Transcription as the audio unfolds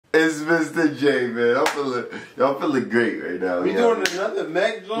It's Mr. J, man. Y'all feeling great right now. We doing another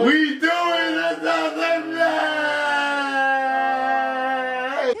Meg joint? We doing another Meg!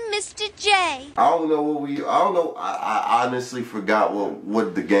 Mr. J. I don't know. I honestly forgot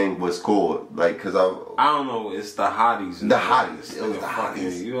what the gang was called. Like, cause I don't know. It's the Hotties. The Hotties. It was the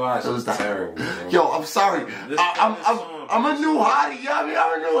Hotties. You guys are terrible. Bro. Yo, I'm sorry. I'm a new hottie. I'm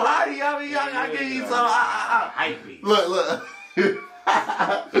a new hottie. I get you some. Hype. Look.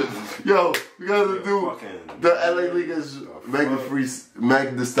 Yo, we gotta do the LA Leaguers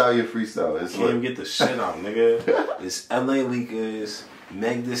Meg the Stallion freestyle. Can't even get the shit out, nigga. It's LA Leaguers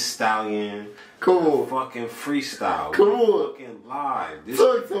Meg the Stallion. Cool. Fucking freestyle. Cool. Fucking live.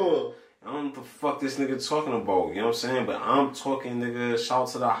 Talk to him. I don't know what the fuck this nigga talking about, you know what I'm saying? But I'm talking, nigga, shout out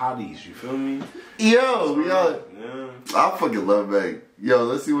to the Hotties, you feel me? Yo, Yeah. I fucking love Meg. Yo,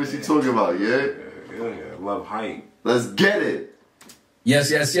 let's see what she talking about, yeah? Yeah, love hype. Let's get it.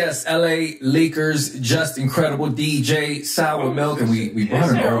 Yes. LA Leakers, just incredible DJ, Sour Milk, and we brought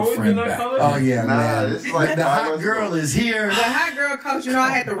her girlfriend back. Oh yeah, man. It's like the hot girl is here. The hot girl coach, you know,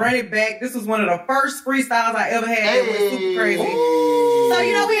 I had to run it back. This was one of the first freestyles I ever had. It was super crazy. So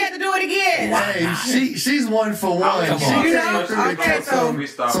you know we had to do it again. Hey, she's one for one. Come on. You know? Okay, so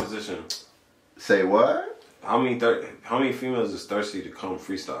freestyle position. Say what? How many females is thirsty to come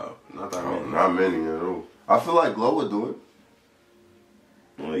freestyle? Not that many. Not many at all. I feel like Glow would do it.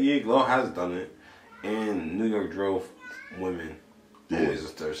 Well, yeah, Glow has done it, and New York drove women always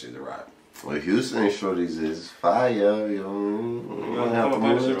is thirsty to rap. Well, Houston shorties is fire, yo. You don't have to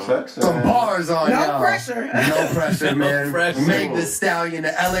move the Texas. Some bars on y'all. no pressure. No pressure, man. No pressure. Meg the Stallion,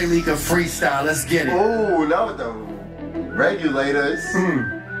 the LA Leaker freestyle. Let's get it. Oh, now with the regulators.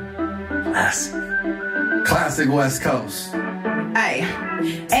 Classic West Coast. Hey,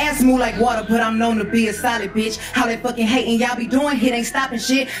 ass move like water, but I'm known to be a solid bitch. How they fucking hating y'all be doing, it ain't stopping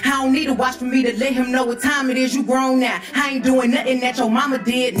shit. I don't need to watch for me to let him know what time it is. You grown now. I ain't doing nothing that your mama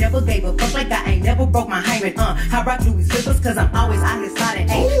did. Never gave a fuck like I ain't never broke my hymen. I rock Louis slippers cause I'm always out here sliding.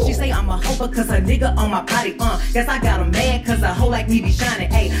 Ayy, she say I'm a hoe cause a nigga on my body. Guess I got him mad cause a hoe like me be shining.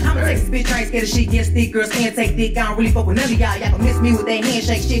 Ayy, I'm a Texas bitch, I ain't scared of shit. Yes, thick girls can't take dick. I don't really fuck with none of y'all. Y'all can miss me with that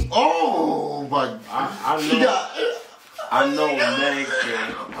handshake shit. Oh my! I know Meg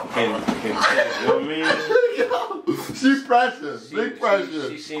can check, you know what I mean? She pressure, big pressure.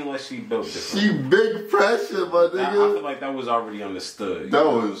 She seemed like she built it. She big pressure, my nigga. I feel like that was already understood. That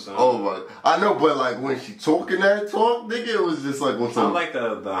was, oh my, I know, but like when she talking that talk, nigga, it was just like what's up. I like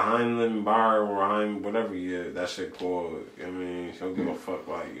the Heinlein bar or Heim, whatever that shit called. I mean, she don't give a fuck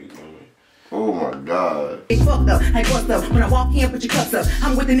like you, feel me? Oh my god. Hey, fucked up, hey, what's up? When I walk in, put your cups up.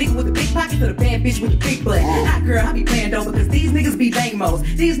 I'm with the nigga with the big pockets or the bad bitch with the big butt. Hot girl, I be playing though because these niggas be lame-os.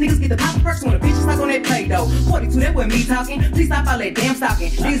 These niggas get the pop perks when the bitches stuck on that play though. 42, that wasn't me talking. Please stop all that damn stalking.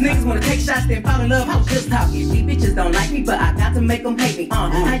 These niggas wanna take shots, then fall in love. I was just talking. These bitches don't like me, but I got to make them hate me.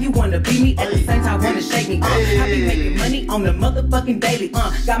 How you wanna be me at the same time wanna shake me? I be making money on the motherfucking daily.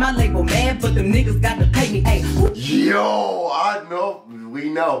 Got my label mad, but them niggas got to pay me. Ay. Yo, I know. We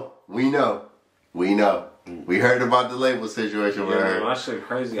know. We heard about the label situation with her. That shit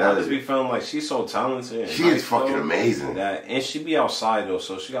crazy. I just be feeling like she's so talented. She is fucking amazing. And she be outside though,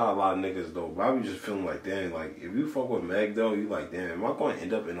 so she got a lot of niggas though. But I be just feeling like, damn, like if you fuck with Meg though, you like, damn, am I going to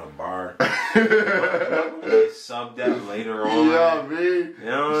end up in a bar? Am I going to get subbed at later on? Yeah, man. You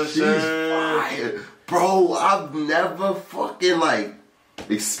know what I'm saying? She's fire. Bro, I've never fucking like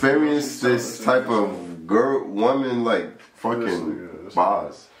experienced this type of woman like fucking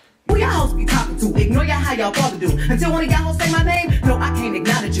bars. Who y'all hoes be talking to? Ignore y'all how y'all father do. Until one of y'all hoes say my name, no, I can't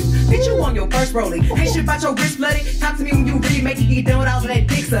acknowledge you. Bitch, you on your first rolling. Ain't shit about your wrist bloody. Talk to me when you really make it get done with all of that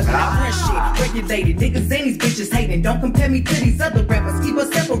dick sucking. I run shit, regulated. Niggas and these bitches hating. Don't compare me to these other rappers. Keep us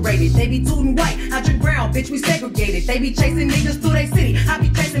separated. They be tootin' white. Out your ground, bitch, we segregated. They be chasing niggas through they city. I be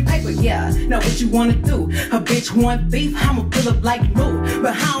chasing paper, yeah. Know what you wanna do. A bitch want beef, I'ma pull up like move.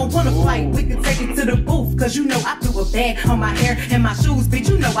 But I don't wanna fight. We can take it to the booth. Cause you know I threw a bag on my hair and my shoes. Bitch,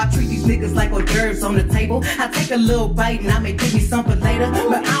 you know I treat these niggas like hors d'oeuvres on the table. I take a little bite and I may give me some for later.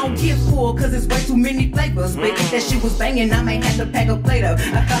 But I don't get full cause it's way too many flavors. Baby, that shit was banging, I may have to pack a plate up.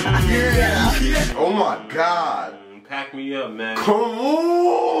 Yeah. Oh my god. Pack me up, man. Come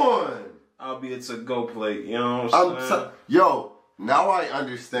on. I'll be a to-go plate, you know what I'm saying? Yo, now I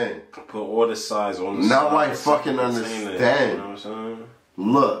understand. Put order size on the now side. I fucking understand. You know what I'm saying?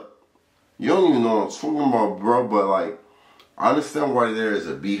 Look, you don't even know what I'm talking about, bro, but like, I understand why there is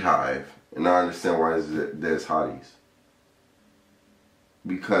a beehive, and I understand why there's hotties.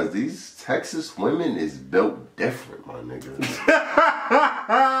 Because these Texas women is built different, my nigga.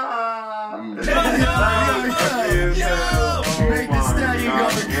 Make the Stallion go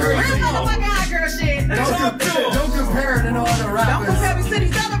popping Real crazy. motherfucking hot girl shit. Don't compare it to no other Don't rappers. compare me to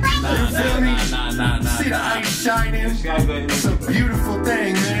these other rappers. You feel me? See the ice shining. It's a beautiful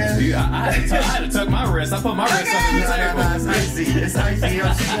thing, man. Dude, I had to tuck my wrist. I put my wrist under the table. It's icy. It's icy.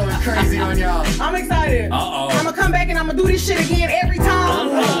 Yo, she going crazy on y'all. I'm excited. Uh-oh. I'm gonna come back and I'm gonna do this shit again every time.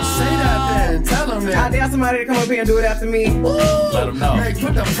 Oh, say that then. Tell them I that. dare somebody to come up here and do it after me. Let them know. Hey,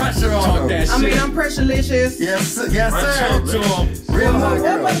 put the pressure on Talk them. that I mean, shit. I'm pressurelicious. Yes, yes, Talk to sir. them. Real hot What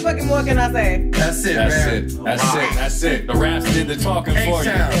girl. motherfucking more can I say? That's it, That's man. it. That's it. That's it. The raps did the talking for you.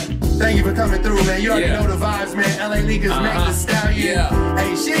 H-Town. Thank you for coming through, man. You already Yeah. know the vibes, man. LA Leakers make the Stallion. Yeah.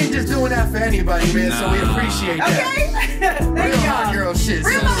 Hey, she ain't just doing that for anybody, man. So we Nah. appreciate that. Okay? Thank Real hot y'all. girl shit.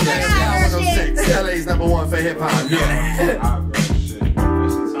 Real Simple motherfucking as hot girl Down 106. shit. LA's #1 for hip hop. Yeah.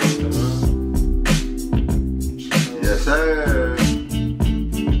 Yes, sir.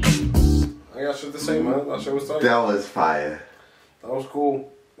 I got shit to say, man. That shit was tight. That was fire. That was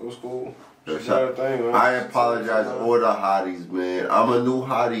cool. It was cool. Yo, Shit, everything, man. I apologize to all the hotties, man. I'm a new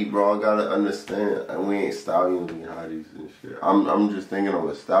hottie, bro. I gotta understand. And we ain't stallions, we hotties and shit. I'm just thinking of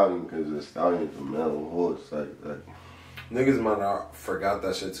a stallion because a stallion's a male horse. Like. Niggas might not forgot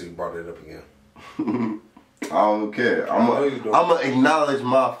that shit till you brought it up again. I don't care. I'm gonna acknowledge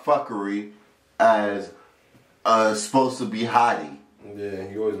my fuckery as supposed to be hottie. Yeah,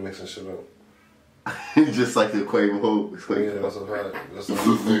 you always mixing shit up. Just like the Quavo. Yeah, that's a fact. That's a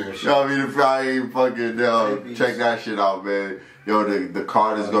fact. Shit. Yo, I mean, if I ain't fucking check that shit out, man. Yo, the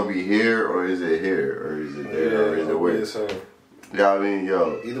card is gonna be here, or is it here, or is it there, or is it where? It's her. Yeah, I mean,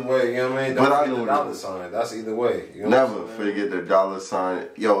 yo. Either way, you know what I mean? Don't forget the dollar sign. That's either way. You know Never forget the dollar sign.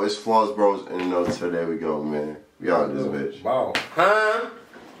 Yo, it's Flaws Bros, and so there we go, man. We out this bitch. Wow. Huh?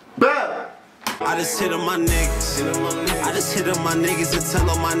 Bam! I just hit on my niggas. I just hit on my niggas and tell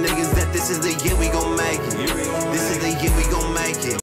all my niggas that this is the year we gon' make it. This is the year we gon' make it.